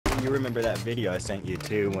you remember that video I sent you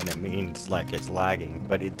too when it means like it's lagging,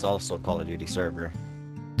 but it's also Call of Duty server.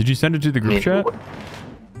 Did you send it to the group chat?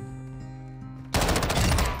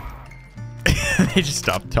 They just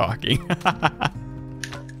stopped talking.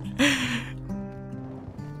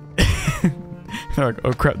 They're like,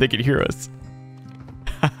 oh crap, they can hear us.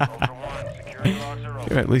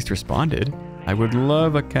 You at least responded. I would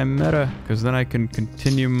love a camera, because then I can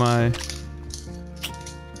continue my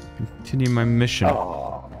mission.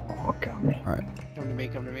 Oh, come All right. Come to me,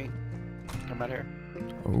 come to me. Come out here.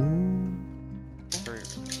 Oh.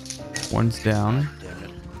 One's down. Damn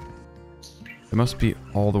it. It must be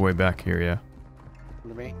all the way back here, yeah.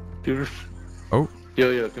 Come to me. Oh.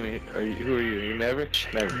 Yo, come here. Who are you? Are you Maverick?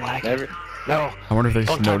 Maverick? No. I wonder if they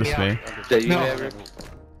Don't noticed me. Is that you, Maverick?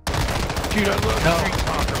 Dude, I love street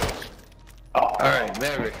tacos. Alright,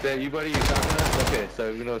 Maverick. Is that you, buddy? You talking to us? Okay, so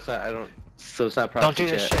you know it's not. So it's not Don't do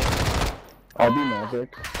proxy this chat. shit. I'll be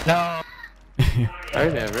Maverick. No.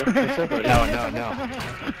 Alright, Maverick. What's up, buddy? No.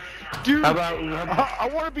 Dude, How about I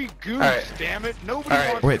want to be Goose, Right. damn it. Nobody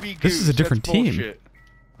wants Wait, to be Goose. this is a different That's team. bullshit.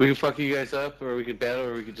 we can fuck you guys up, or we could battle,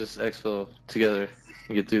 or we could just exfil together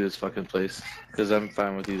and get through this fucking place? Because I'm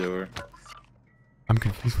fine with either or. I'm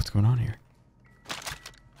confused. What's going on here?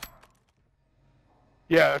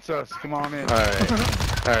 Yeah, that's us. Come on in. Alright.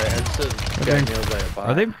 Alright, I just got nailed by a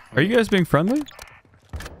bot. Are you guys being friendly?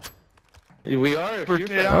 We are. If you're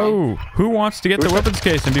friendly. Oh, who wants to get the weapons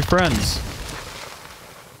case and be friends?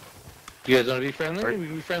 You guys want to be friendly? We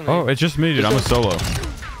can be friendly. Oh, it's just me, dude. I'm a solo.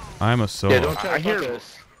 I'm a solo. Yeah, don't try to fuck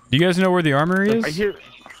us. Do you guys know where the armory is? I hear. Do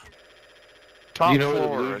Top you know where the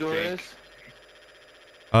floor, blue I door think.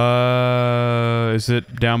 is? Is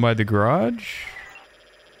it down by the garage?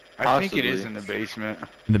 I think it Possibly. is in the basement.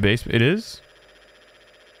 In the basement? It is?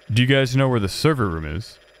 Do you guys know where the server room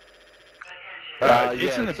is? It's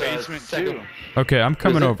Yeah, in the it's, basement second- too. Okay, I'm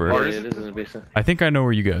coming Is it? over. Oh, yeah, it is in the basement. I think I know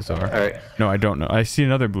where you guys are. Alright. No, I don't know. I see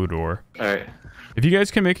another blue door. Alright. If you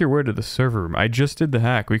guys can make your way to the server room, I just did the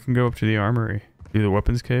hack. We can go up to the armory. Do the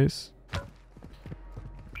weapons case.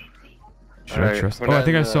 Should I trust? We're Oh, I not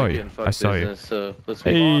think I in, saw you. getting fucked I saw you. business, So let's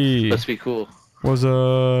Hey. be cool. What's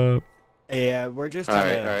up? Yeah, we're just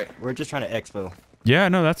Alright. we're just trying to expo. Yeah,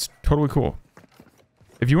 no, that's totally cool.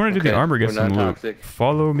 If you want to do the Okay, armor, get we're some not loot. toxic.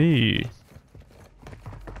 Follow me.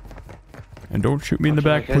 And don't shoot me in the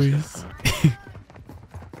back, please.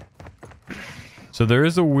 So there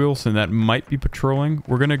is a Wilson that might be patrolling.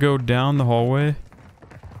 We're gonna go down the hallway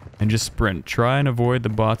and just sprint. Try and avoid the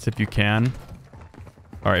bots if you can.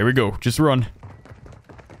 All right, here we go. Just run.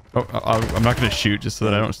 Oh, I'm not gonna shoot just so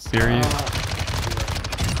that I don't steer you.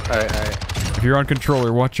 Alright. If you're on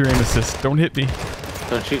controller, watch your aim assist. Don't hit me.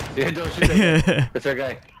 Don't shoot. Yeah, don't shoot that guy. That's our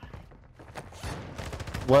guy.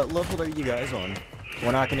 What level are you guys on?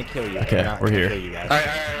 We're not gonna kill you. Okay, not we're gonna here. Kill you guys.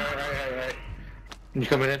 Alright. You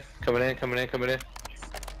coming in? Coming in.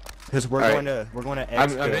 Because we're Alright. going to I'm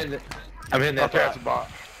expo. hitting that Okay, that's a bot. bot.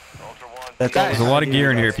 That's Guys, all There's we're a lot of trying to gear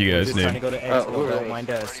do, in here guys. if you We're guys just need. trying to go to expo. we're Don't right. mind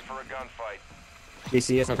us. You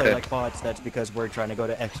see us play Okay. like bots, that's because we're trying to go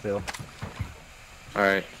to expo.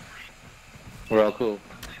 Alright. We're all cool.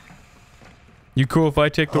 You cool if I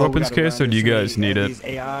take the Oh, we weapons gotta case, run or do you this guys way. need it? These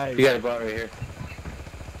AIs. You got a bot right here.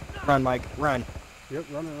 Run, Mike, run. Yep,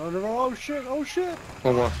 running. Oh shit!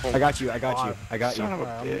 One more. I got you. I got you. Son of a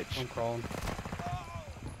Alright, bitch. I'm crawling.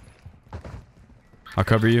 I'll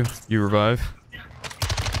cover you. You revive.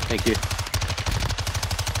 Thank you.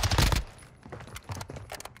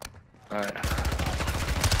 Alright.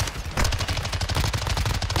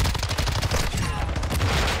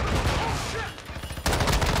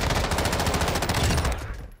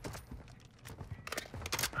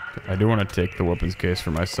 I do want to take the weapons case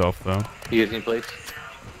for myself, though. You guys need plates?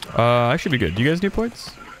 I should be good. Do you guys need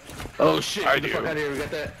plates? Oh shit! I Get the do. fuck out of here. We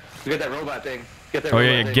got that robot thing. Get that Oh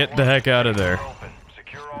robot yeah, thing. get the heck out of there.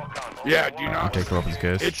 Yeah, do I'll not. take the weapons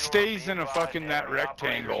case. It stays in a fucking that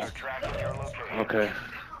rectangle. Okay.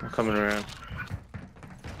 I'm coming around.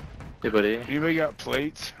 Hey buddy. Anybody got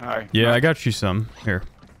plates? Hi. Yeah, I got you some. Here.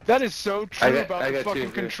 That is so true I got about the two fucking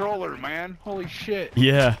here. controller, man. Holy shit.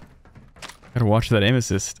 Yeah. Gotta watch that aim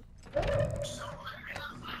assist.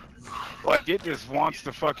 Like, it just wants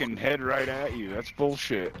to fucking head right at you. That's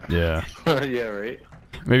bullshit. Yeah. Yeah, right.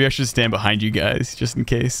 Maybe I should stand behind you guys, just in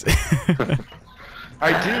case.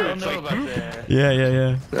 I do. don't It's know like, about boop. that.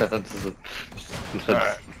 Yeah.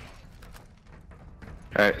 Alright.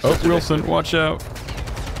 Alright. Oh, Wilson, watch out.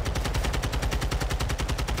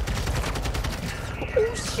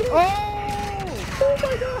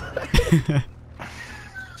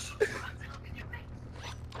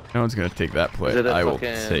 No one's gonna take that play. Is it a I will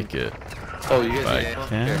fucking- take it. Oh, you If guys I need ammo?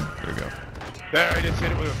 can. Here. There we go. There, I just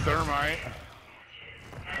hit it with a thermite.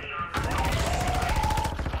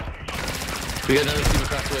 We got another team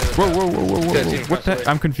across the way. Whoa, whoa, whoa, whoa, whoa, Yeah, whoa. team What across the the? way.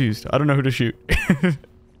 I'm confused. I don't know who to shoot.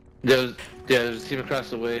 There's a team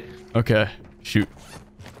across the way Okay, shoot.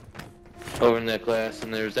 over in that glass,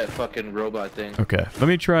 and there's that fucking robot thing. Okay, let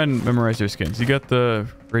me try and memorize their skins. You got the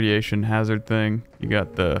radiation hazard thing. You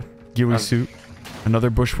got the ghillie suit. Another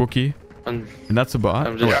bush Wookie. I'm And that's a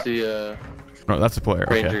bot? just the No, that's a player.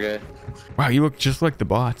 ranger Okay. guy. Wow, you look just like the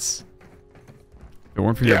bots. If it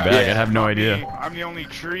weren't for your bag, I'd have no idea. I'm the only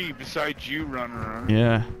tree besides you running around.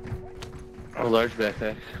 Yeah. Oh, large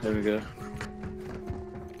backpack. There we go.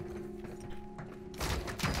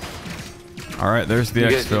 All right, there's the You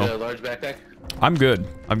guys need a exfil. large backpack? I'm good.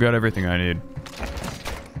 I've got everything I need.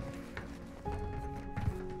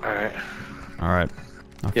 Alright. All right.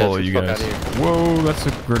 I'll Yeah, follow let's you get the guys. fuck outta Whoa, that's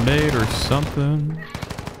a grenade or something.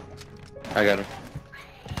 I got him.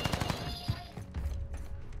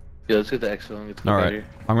 Yeah, let's get the exfil and get the fuck All out right. of here.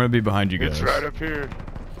 I'm gonna be behind you guys. It's right up here.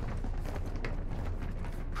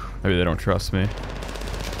 Maybe they don't trust me.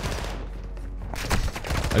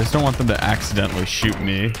 I just don't want them to accidentally shoot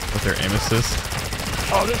me with their aim assist.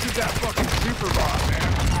 Oh, this is that fucking super bot,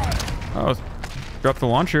 man. Oh, drop the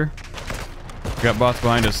launcher. We got bots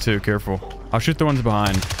behind us too. Careful. I'll shoot the ones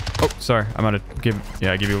behind. Oh, sorry. I'm gonna give you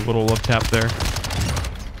a little love tap there.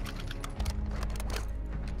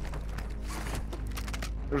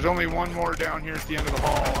 There's only one more down here at the end of the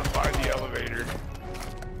hall and by the elevator.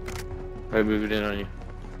 Alright, moving in on you.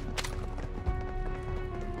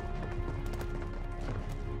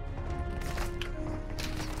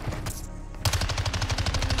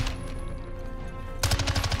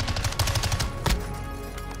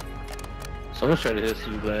 Someone's trying to hit us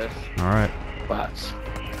through the glass. All right. Bots.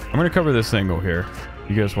 I'm gonna cover this angle here.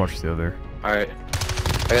 You guys watch the other. Alright.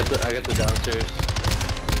 I got the downstairs.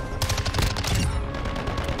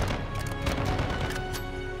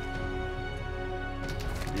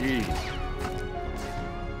 Jeez.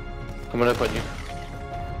 Coming up on you.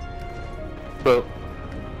 Bro.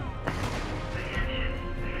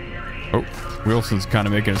 Oh, Wilson's kind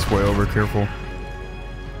of making his way over. Careful.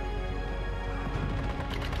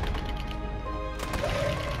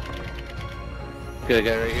 Got a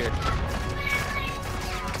guy right here.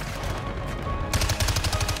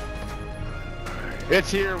 It's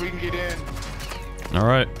here, we can get in. All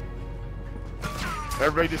right.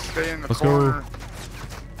 Everybody just stay in the Let's go. corner.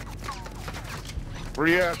 Where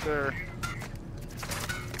you at there?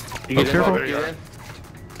 You get in? careful. You get in?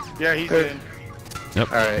 Yeah, he's in. Yep.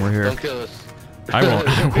 Alright, We're here. don't kill us. I won't.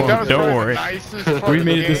 I That won't. was Don't probably worry. the nicest fucking We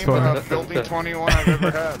made it this game far. of Building 21 I've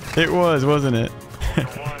ever had. It was, wasn't it?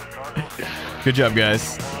 Good job,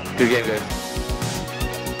 guys. Good game, guys.